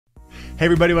Hey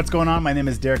everybody, what's going on? My name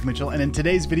is Derek Mitchell, and in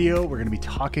today's video, we're going to be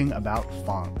talking about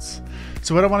fonts.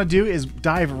 So what I want to do is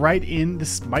dive right in.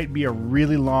 This might be a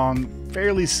really long,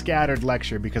 fairly scattered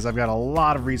lecture because I've got a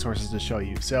lot of resources to show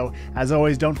you. So as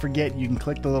always, don't forget you can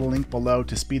click the little link below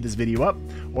to speed this video up,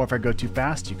 or if I go too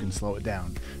fast, you can slow it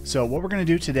down. So what we're going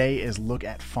to do today is look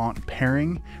at font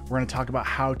pairing. We're going to talk about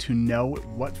how to know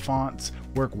what fonts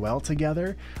work well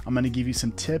together. I'm going to give you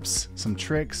some tips, some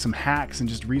tricks, some hacks, and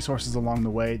just resources along the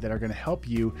way that are going to help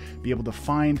you be able to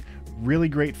find really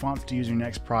great fonts to use in your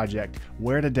next project,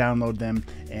 where to download them,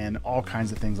 and all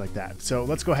kinds of things like that. So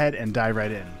let's go ahead and dive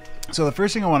right in. So the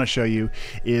first thing I want to show you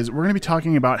is we're going to be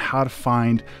talking about how to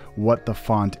find what the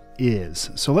font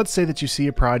is. So let's say that you see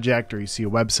a project, or you see a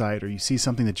website, or you see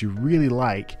something that you really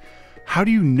like. How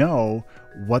do you know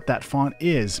what that font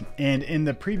is? And in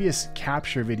the previous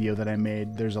capture video that I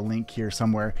made, there's a link here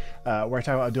somewhere where I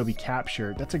talk about Adobe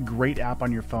Capture. That's a great app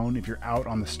on your phone. If you're out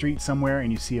on the street somewhere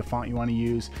and you see a font you want to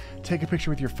use, take a picture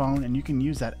with your phone and you can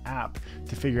use that app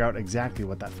to figure out exactly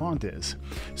what that font is.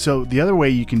 So the other way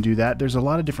you can do that, there's a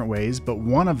lot of different ways, but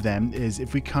one of them is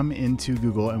if we come into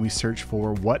Google and we search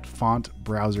for what font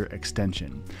browser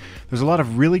extension. There's a lot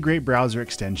of really great browser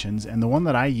extensions, and the one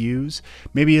that I use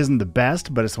maybe isn't the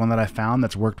best, but it's the one that I found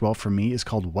that's worked well for me is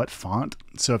called What Font.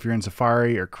 So if you're in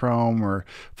Safari or Chrome or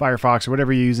Firefox or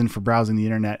whatever you're using for browsing the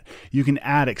internet, you can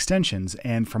add extensions.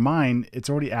 And for mine, it's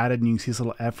already added, and you can see this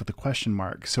little F with a question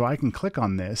mark. So I can click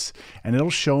on this and it'll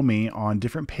show me on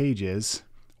different pages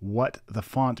what the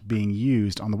font being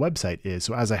used on the website is.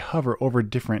 So as I hover over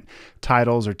different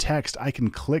titles or text, I can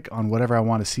click on whatever I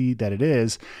want to see that it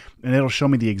is, and it'll show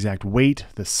me the exact weight,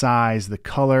 the size, the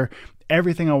color,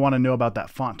 everything I want to know about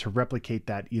that font to replicate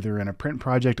that either in a print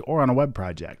project or on a web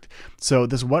project. So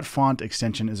this What Font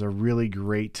extension is a really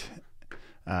great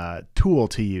tool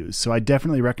to use. So I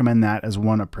definitely recommend that as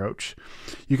one approach.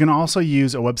 You can also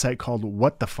use a website called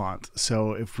What the Font.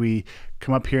 So if we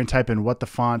come up here and type in What the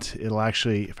Font, it'll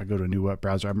actually, if I go to a new web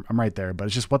browser, I'm right there, but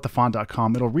it's just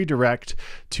whatthefont.com. It'll redirect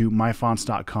to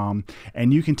myfonts.com,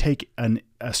 and you can take a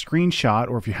screenshot,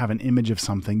 or if you have an image of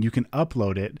something, you can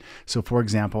upload it. So for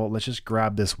example, let's just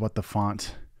grab this What the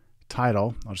Font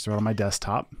title. I'll just throw it on my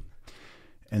desktop,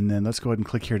 and then let's go ahead and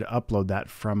click here to upload that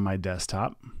from my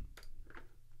desktop.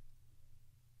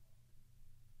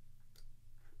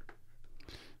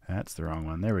 That's the wrong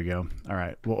one. There we go. All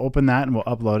right, we'll open that and we'll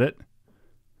upload it.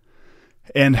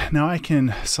 And now I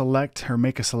can select or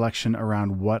make a selection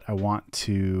around what I want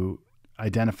to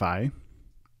identify.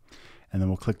 And then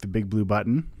we'll click the big blue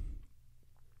button.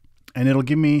 And it'll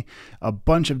give me a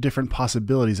bunch of different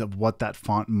possibilities of what that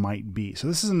font might be. So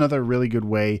this is another really good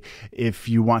way if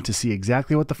you want to see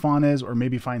exactly what the font is, or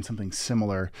maybe find something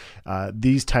similar.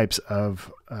 These types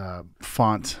of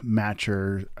font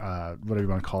matcher, whatever you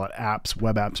want to call it, apps,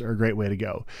 web apps are a great way to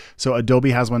go. So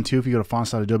Adobe has one too. If you go to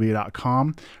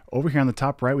fonts.adobe.com, over here on the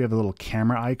top right, we have a little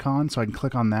camera icon. So I can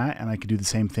click on that and I can do the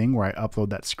same thing where I upload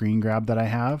that screen grab that I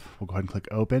have. We'll go ahead and click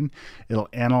open. It'll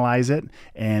analyze it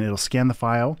and it'll scan the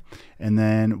file. And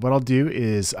then what I'll do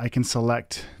is I can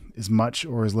select as much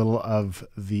or as little of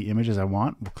the image as I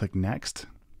want. We'll click next.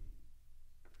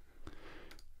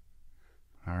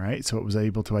 All right, so it was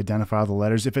able to identify all the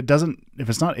letters. If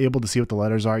it's not able to see what the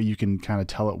letters are, you can kind of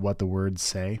tell it what the words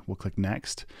say. We'll click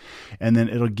next. And then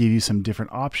it'll give you some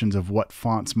different options of what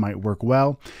fonts might work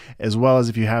well, as well as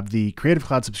if you have the Creative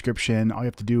Cloud subscription, all you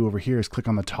have to do over here is click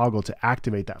on the toggle to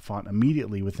activate that font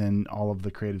immediately within all of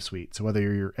the Creative Suite. So whether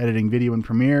you're editing video in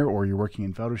Premiere, or you're working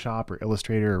in Photoshop or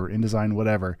Illustrator or InDesign,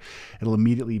 whatever, it'll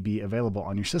immediately be available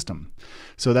on your system.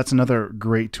 So that's another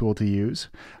great tool to use.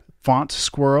 Font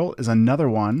Squirrel is another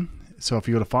one. So if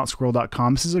you go to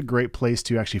fontsquirrel.com, this is a great place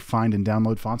to actually find and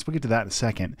download fonts. We'll get to that in a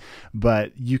second,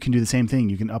 but you can do the same thing.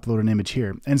 You can upload an image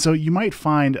here. And so you might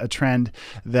find a trend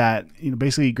that,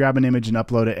 basically grab an image and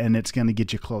upload it, and it's going to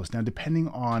get you close. Now, depending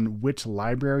on which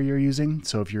library you're using,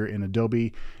 so if you're in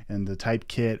Adobe and the Type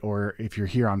Kit, or if you're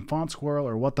here on Font Squirrel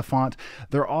or What the Font,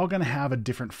 they're all going to have a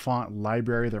different font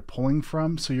library they're pulling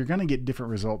from. So you're going to get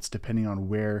different results depending on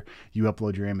where you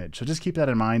upload your image. So just keep that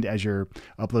in mind as you're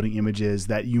uploading images,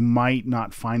 that you might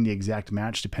not find the exact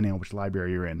match depending on which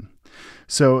library you're in.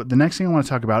 So the next thing I want to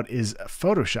talk about is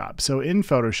Photoshop. So in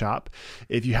Photoshop,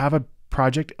 if you have a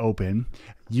project open,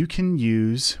 you can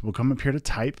use, we'll come up here to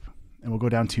type, and we'll go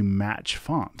down to match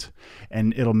font,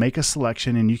 and it'll make a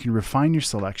selection, and you can refine your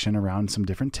selection around some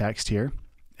different text here.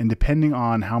 And depending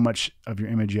on how much of your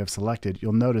image you have selected,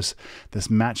 you'll notice this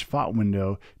match font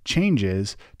window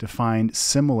changes to find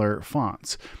similar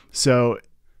fonts. So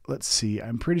let's see,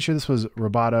 I'm pretty sure this was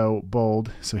Roboto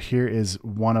Bold. So here is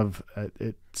one of,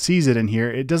 it sees it in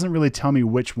here. It doesn't really tell me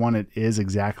which one it is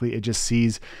exactly. It just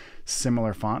sees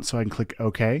similar fonts. So I can click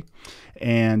OK.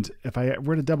 And if I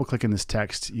were to double click in this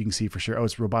text, you can see for sure, oh,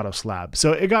 it's Roboto Slab.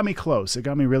 So it got me close. It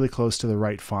got me really close to the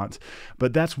right font.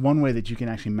 But that's one way that you can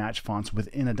actually match fonts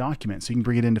within a document. So you can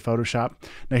bring it into Photoshop.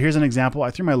 Now here's an example. I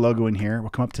threw my logo in here.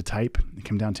 We'll come up to type and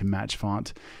come down to match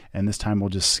font. And this time we'll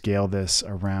just scale this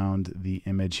around the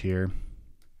image here.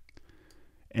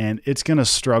 And it's going to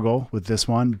struggle with this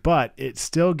one, but it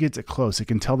still gets it close. It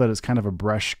can tell that it's kind of a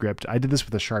brush script. I did this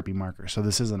with a Sharpie marker, so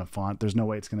this isn't a font. There's no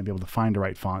way it's going to be able to find the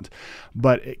right font,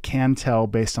 but it can tell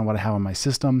based on what I have on my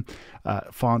system,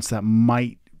 fonts that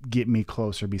might get me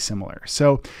close or be similar.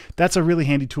 So that's a really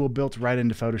handy tool built right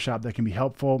into Photoshop that can be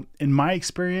helpful. In my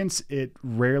experience, it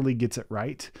rarely gets it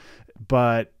right,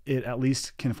 but it at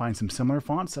least can find some similar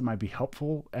fonts that might be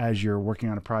helpful as you're working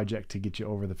on a project to get you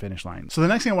over the finish line. So the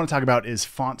next thing I want to talk about is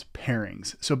font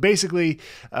pairings. So basically,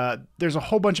 there's a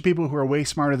whole bunch of people who are way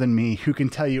smarter than me who can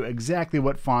tell you exactly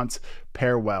what fonts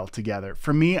pair well together.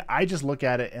 For me, I just look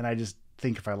at it and I just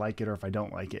think if I like it or if I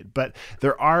don't like it. But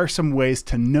there are some ways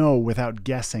to know without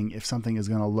guessing if something is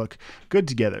going to look good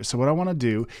together. So what I want to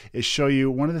do is show you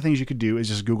one of the things you could do is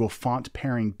just Google font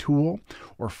pairing tool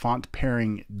or font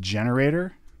pairing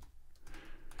generator.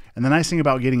 And the nice thing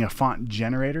about getting a font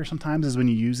generator sometimes is when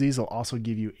you use these, they'll also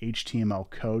give you HTML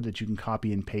code that you can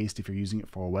copy and paste if you're using it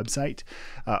for a website.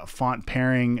 Font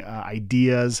pairing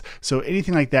ideas. So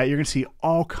anything like that, you're going to see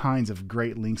all kinds of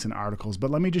great links and articles.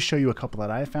 But let me just show you a couple that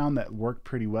I found that work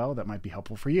pretty well that might be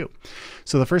helpful for you.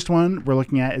 So the first one we're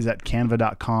looking at is at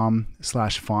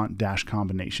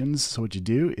canva.com/font-combinations. So what you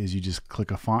do is you just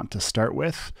click a font to start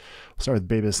with. We'll start with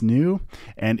Babus New,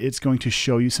 and it's going to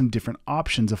show you some different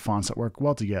options of fonts that work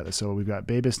well together. So we've got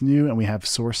Babus New and we have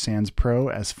Source Sans Pro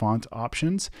as font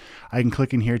options. I can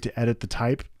click in here to edit the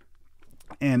type.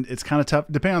 And it's kind of tough,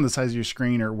 depending on the size of your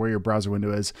screen or where your browser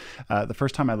window is. The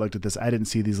first time I looked at this, I didn't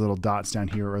see these little dots down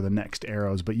here or the next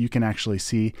arrows, but you can actually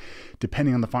see,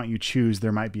 depending on the font you choose,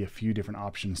 there might be a few different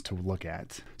options to look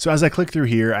at. So as I click through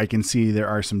here, I can see there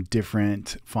are some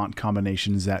different font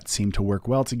combinations that seem to work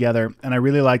well together. And I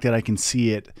really like that I can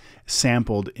see it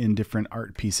sampled in different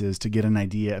art pieces to get an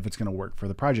idea if it's going to work for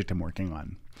the project I'm working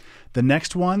on. The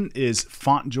next one is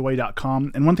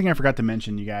fontjoy.com. And one thing I forgot to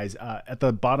mention, you guys, at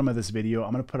the bottom of this video,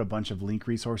 I'm going to put a bunch of link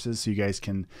resources so you guys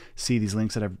can see these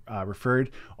links that I've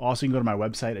referred. Also, you can go to my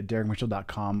website at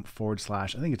derekmitchell.com/ I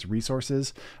think it's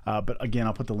resources. But again,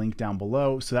 I'll put the link down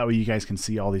below so that way you guys can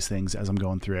see all these things as I'm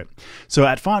going through it. So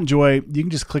at FontJoy, you can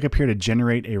just click up here to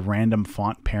generate a random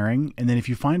font pairing. And then if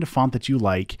you find a font that you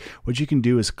like, what you can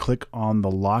do is click on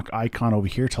the lock icon over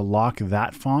here to lock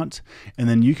that font. And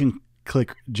then you can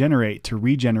click generate to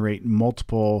regenerate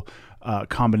multiple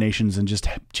combinations and just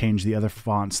change the other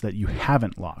fonts that you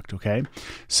haven't locked. Okay,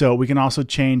 so we can also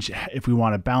change if we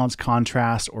want a balanced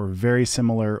contrast or very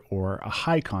similar or a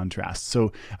high contrast.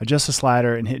 So adjust the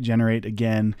slider and hit generate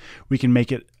again. We can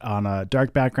make it on a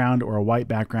dark background or a white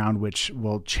background, which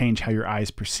will change how your eyes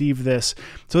perceive this.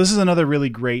 So this is another really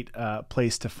great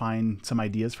place to find some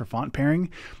ideas for font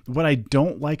pairing. What I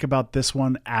don't like about this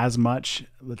one as much,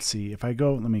 let's see, if I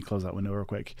go, let me close that window real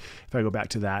quick. If I go back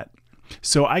to that,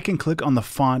 so I can click on the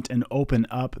font and open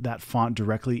up that font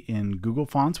directly in Google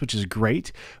Fonts, which is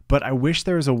great, but I wish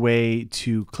there was a way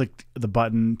to click the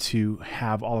button to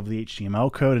have all of the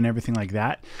HTML code and everything like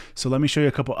that. So let me show you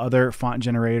a couple other font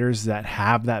generators that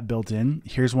have that built in.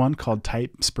 Here's one called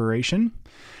Typespiration,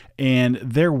 and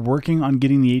they're working on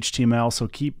getting the HTML, so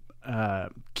keep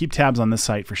tabs on this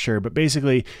site for sure. But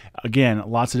basically, again,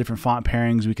 lots of different font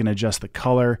pairings. We can adjust the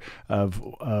color of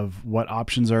what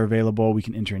options are available. We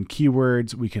can enter in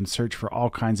keywords. We can search for all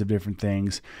kinds of different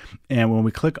things. And when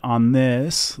we click on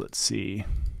this, let's see,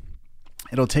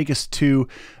 it'll take us to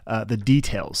the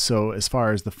details. So as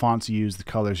far as the fonts used, the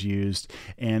colors used,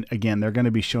 and again, they're going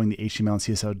to be showing the HTML and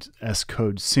CSS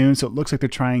code soon. So it looks like they're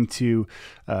trying to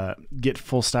get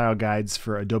full style guides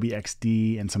for Adobe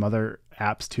XD and some other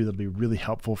apps too that'll be really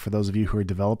helpful for those of you who are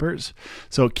developers.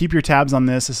 So keep your tabs on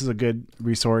this. This is a good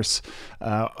resource.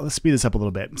 Let's speed this up a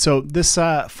little bit. So this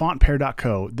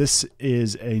fontpair.co, this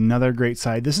is another great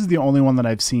site. This is the only one that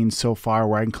I've seen so far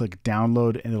where I can click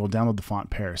download and it'll download the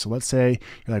font pair. So let's say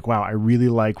you're like, wow, I really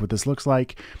like what this looks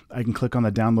like. I can click on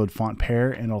the download font pair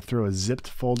and it'll throw a zipped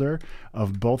folder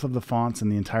of both of the fonts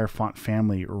and the entire font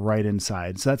family right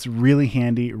inside. So that's really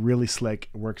handy, really slick,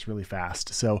 works really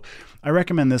fast. So I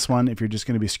recommend this one if you're just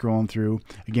going to be scrolling through.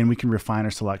 Again, we can refine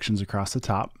our selections across the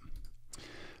top.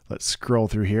 Let's scroll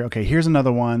through here. Okay, here's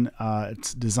another one.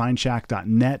 It's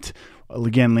designshack.net.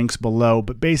 Again, links below.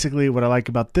 But basically what I like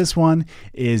about this one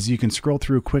is you can scroll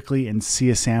through quickly and see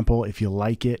a sample. If you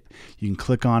like it, you can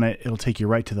click on it. It'll take you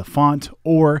right to the font.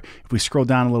 Or if we scroll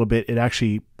down a little bit, it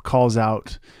actually calls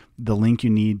out the link you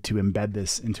need to embed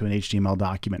this into an HTML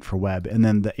document for web, and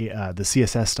then the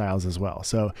CSS styles as well.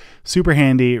 So super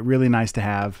handy, really nice to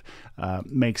have,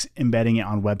 makes embedding it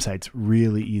on websites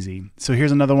really easy. So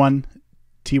here's another one,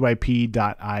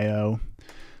 typ.io.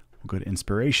 We'll go to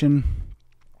inspiration.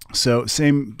 So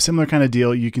similar kind of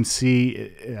deal. You can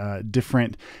see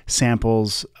different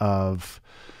samples of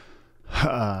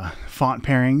font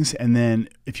pairings, and then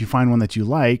if you find one that you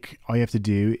like, all you have to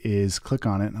do is click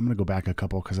on it. I'm going to go back a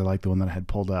couple because I like the one that I had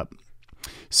pulled up.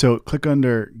 So click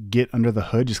under Get Under the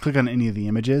Hood, just click on any of the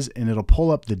images and it'll pull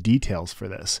up the details for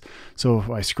this. So if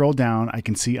I scroll down, I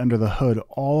can see under the hood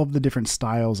all of the different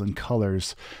styles and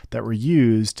colors that were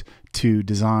used to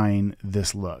design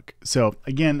this look. So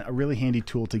again, a really handy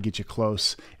tool to get you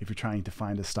close if you're trying to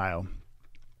find a style.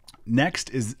 Next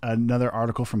is another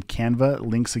article from Canva,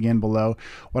 links again below.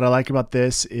 What I like about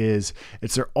this is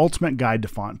it's their ultimate guide to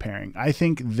font pairing. I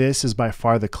think this is by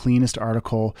far the cleanest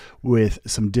article with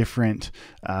some different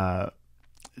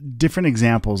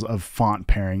examples of font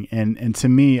pairing. And to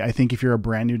me, I think if you're a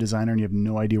brand new designer and you have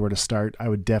no idea where to start, I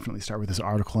would definitely start with this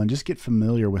article and just get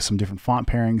familiar with some different font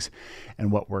pairings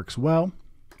and what works well.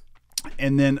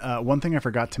 And then one thing I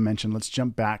forgot to mention, let's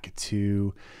jump back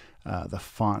to the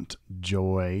Font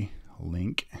Joy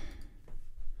link. I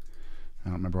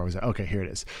don't remember where I was at. Okay, here it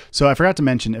is. So I forgot to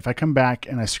mention, if I come back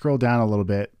and I scroll down a little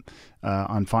bit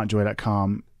on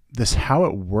fontjoy.com, this How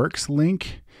It Works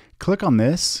link, click on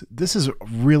this. This is a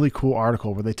really cool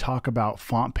article where they talk about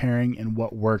font pairing and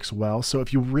what works well. So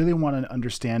if you really want to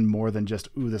understand more than just,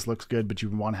 ooh, this looks good, but you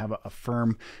want to have a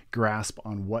firm grasp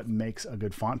on what makes a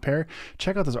good font pair,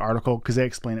 check out this article because they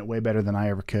explain it way better than I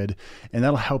ever could. And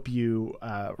that'll help you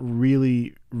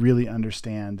really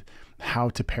understand how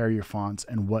to pair your fonts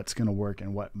and what's going to work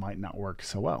and what might not work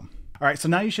so well. All right, so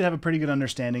now you should have a pretty good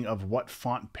understanding of what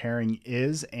font pairing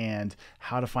is and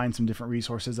how to find some different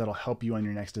resources that'll help you on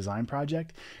your next design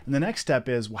project. And the next step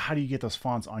is, well, how do you get those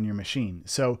fonts on your machine?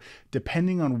 So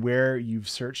depending on where you've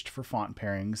searched for font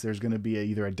pairings, there's going to be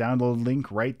either a download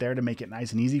link right there to make it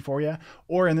nice and easy for you,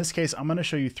 or in this case, I'm going to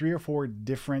show you 3 or 4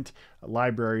 different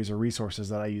libraries or resources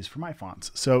that I use for my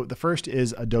fonts. So the first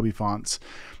is Adobe Fonts.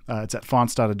 It's at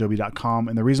fonts.adobe.com.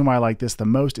 And the reason why I like this the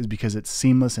most is because it's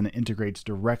seamless and it integrates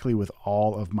directly with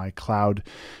all of my cloud,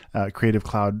 Creative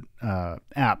Cloud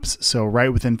apps. So right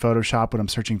within Photoshop, when I'm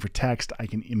searching for text, I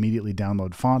can immediately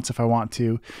download fonts if I want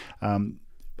to.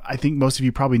 I think most of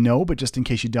you probably know, but just in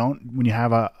case you don't, when you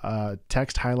have a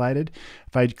text highlighted,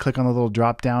 if I click on the little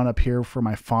drop down up here for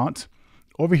my font,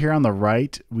 over here on the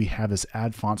right, we have this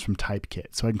Add Fonts from Typekit.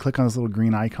 So I can click on this little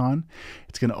green icon.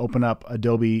 It's going to open up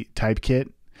Adobe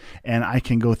Typekit, and I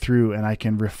can go through and I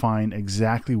can refine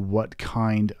exactly what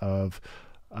kind of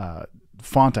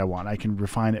font I want. I can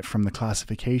refine it from the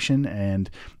classification, and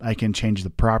I can change the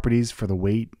properties for the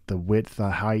weight, the width, the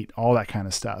height, all that kind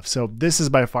of stuff. So this is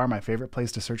by far my favorite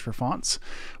place to search for fonts.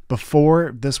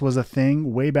 Before this was a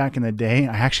thing, way back in the day,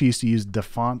 I actually used to use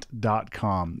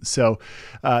defont.com. So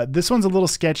this one's a little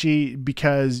sketchy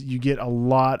because you get a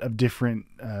lot of different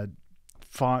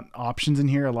font options in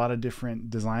here, a lot of different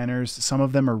designers. Some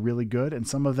of them are really good and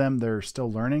some of them they're still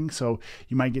learning. So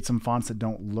you might get some fonts that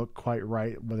don't look quite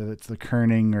right, whether it's the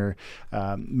kerning or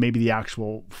maybe the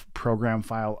actual program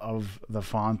file of the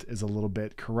font is a little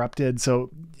bit corrupted.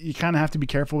 So you kind of have to be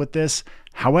careful with this.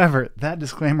 However, that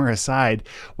disclaimer aside,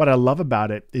 what I love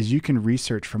about it is you can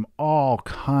research from all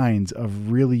kinds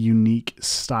of really unique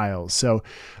styles. So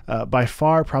by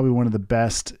far, probably one of the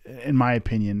best, in my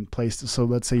opinion, placed. So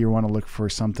let's say you want to look for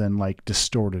something like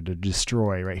distorted or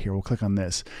destroy right here. We'll click on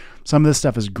this. Some of this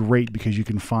stuff is great because you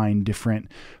can find different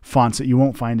fonts that you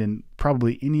won't find in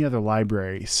probably any other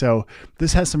library. So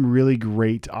this has some really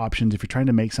great options. If you're trying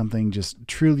to make something just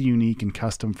truly unique and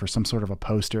custom for some sort of a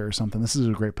poster or something, this is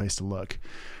a great place to look.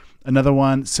 Another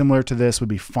one similar to this would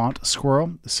be Font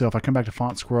Squirrel. So if I come back to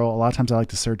Font Squirrel, a lot of times I like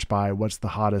to search by what's the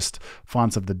hottest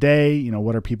fonts of the day, you know,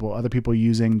 what are other people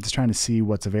using, just trying to see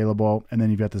what's available. And then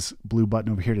you've got this blue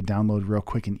button over here to download real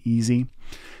quick and easy.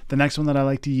 The next one that I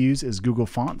like to use is Google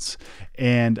Fonts,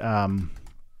 and there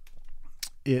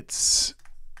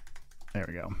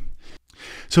we go.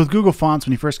 So with Google Fonts,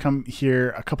 when you first come here,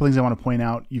 a couple things I want to point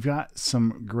out. You've got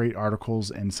some great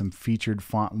articles and some featured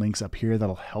font links up here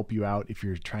that'll help you out if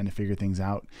you're trying to figure things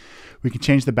out. We can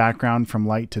change the background from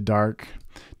light to dark.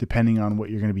 depending on what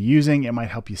you're going to be using. It might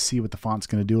help you see what the font's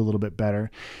going to do a little bit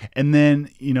better. And then,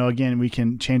 you know, again, we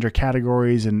can change our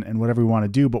categories and whatever we want to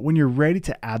do. But when you're ready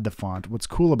to add the font, what's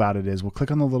cool about it is we'll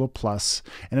click on the little plus,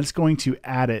 and it's going to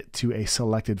add it to a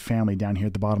selected family down here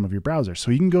at the bottom of your browser.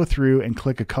 So you can go through and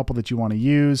click a couple that you want to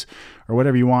use or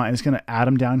whatever you want, and it's going to add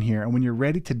them down here. And when you're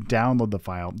ready to download the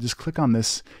file, just click on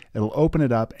this. It'll open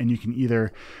it up, and you can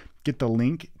either get the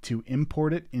link to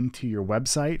import it into your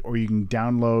website, or you can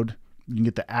download, you can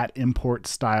get the @import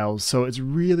styles. So it's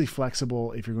really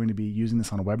flexible if you're going to be using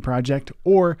this on a web project.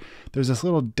 Or there's this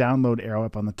little download arrow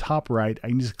up on the top right. I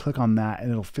can just click on that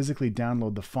and it'll physically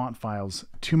download the font files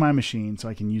to my machine so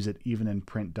I can use it even in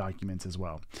print documents as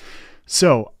well.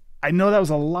 So I know that was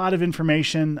a lot of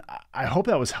information. I hope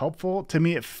that was helpful. To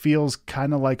me, it feels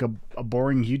kind of like a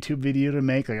boring YouTube video to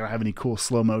make. Like, I don't have any cool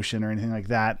slow motion or anything like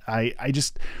that.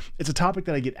 It's a topic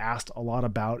that I get asked a lot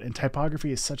about, and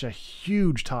typography is such a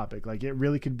huge topic. Like, it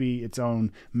really could be its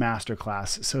own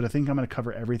masterclass. So to think I'm going to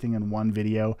cover everything in one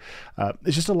video,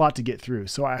 it's just a lot to get through.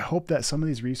 So I hope that some of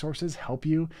these resources help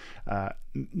you,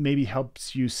 maybe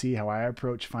helps you see how I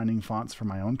approach finding fonts for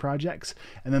my own projects.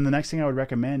 And then the next thing I would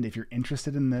recommend, if you're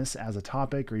interested in this as a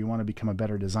topic or you want to become a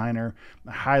better designer,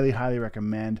 I highly, highly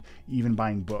recommend even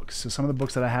buying books. So some of the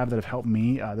books that I have that have helped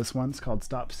me, this one's called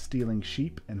Stop Stealing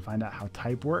Sheep and Find Out How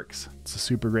Type Works. It's a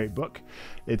super great book.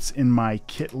 It's in my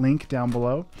kit link down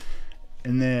below.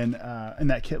 And then in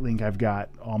that kit link, I've got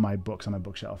all my books on my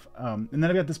bookshelf. And then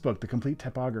I've got this book, The Complete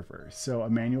Typographer. So a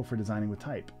manual for designing with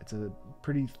type. It's a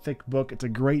pretty thick book. It's a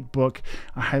great book.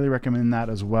 I highly recommend that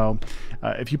as well.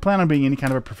 If you plan on being any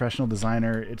kind of a professional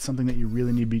designer, it's something that you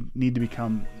really need to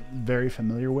become very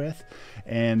familiar with.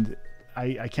 And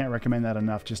I can't recommend that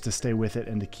enough, just to stay with it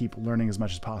and to keep learning as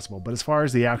much as possible. But as far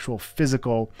as the actual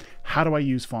physical, how do I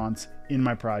use fonts in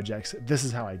my projects, this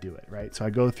is how I do it, right? So I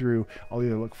go through, I'll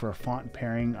either look for a font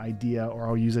pairing idea, or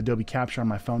I'll use Adobe Capture on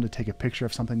my phone to take a picture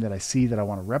of something that I see that I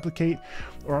want to replicate,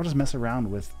 or I'll just mess around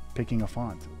with picking a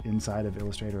font inside of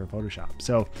Illustrator or Photoshop.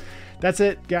 So that's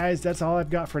it, guys. That's all I've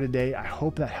got for today. I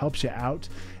hope that helps you out.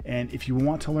 And if you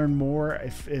want to learn more,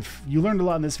 if you learned a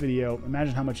lot in this video,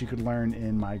 imagine how much you could learn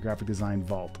in my graphic design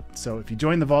vault. So if you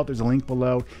join the vault, there's a link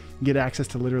below. You can get access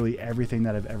to literally everything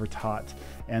that I've ever taught.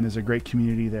 And there's a great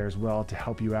community there as well to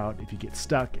help you out if you get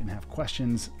stuck and have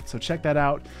questions. So check that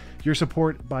out. Your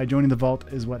support by joining the vault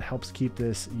is what helps keep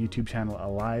this YouTube channel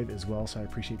alive as well. So I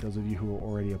appreciate those of you who are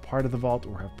already a part of the vault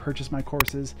or have purchased my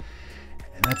courses.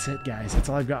 And that's it, guys. That's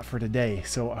all I've got for today.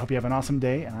 So I hope you have an awesome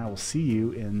day, and I will see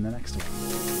you in the next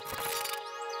one.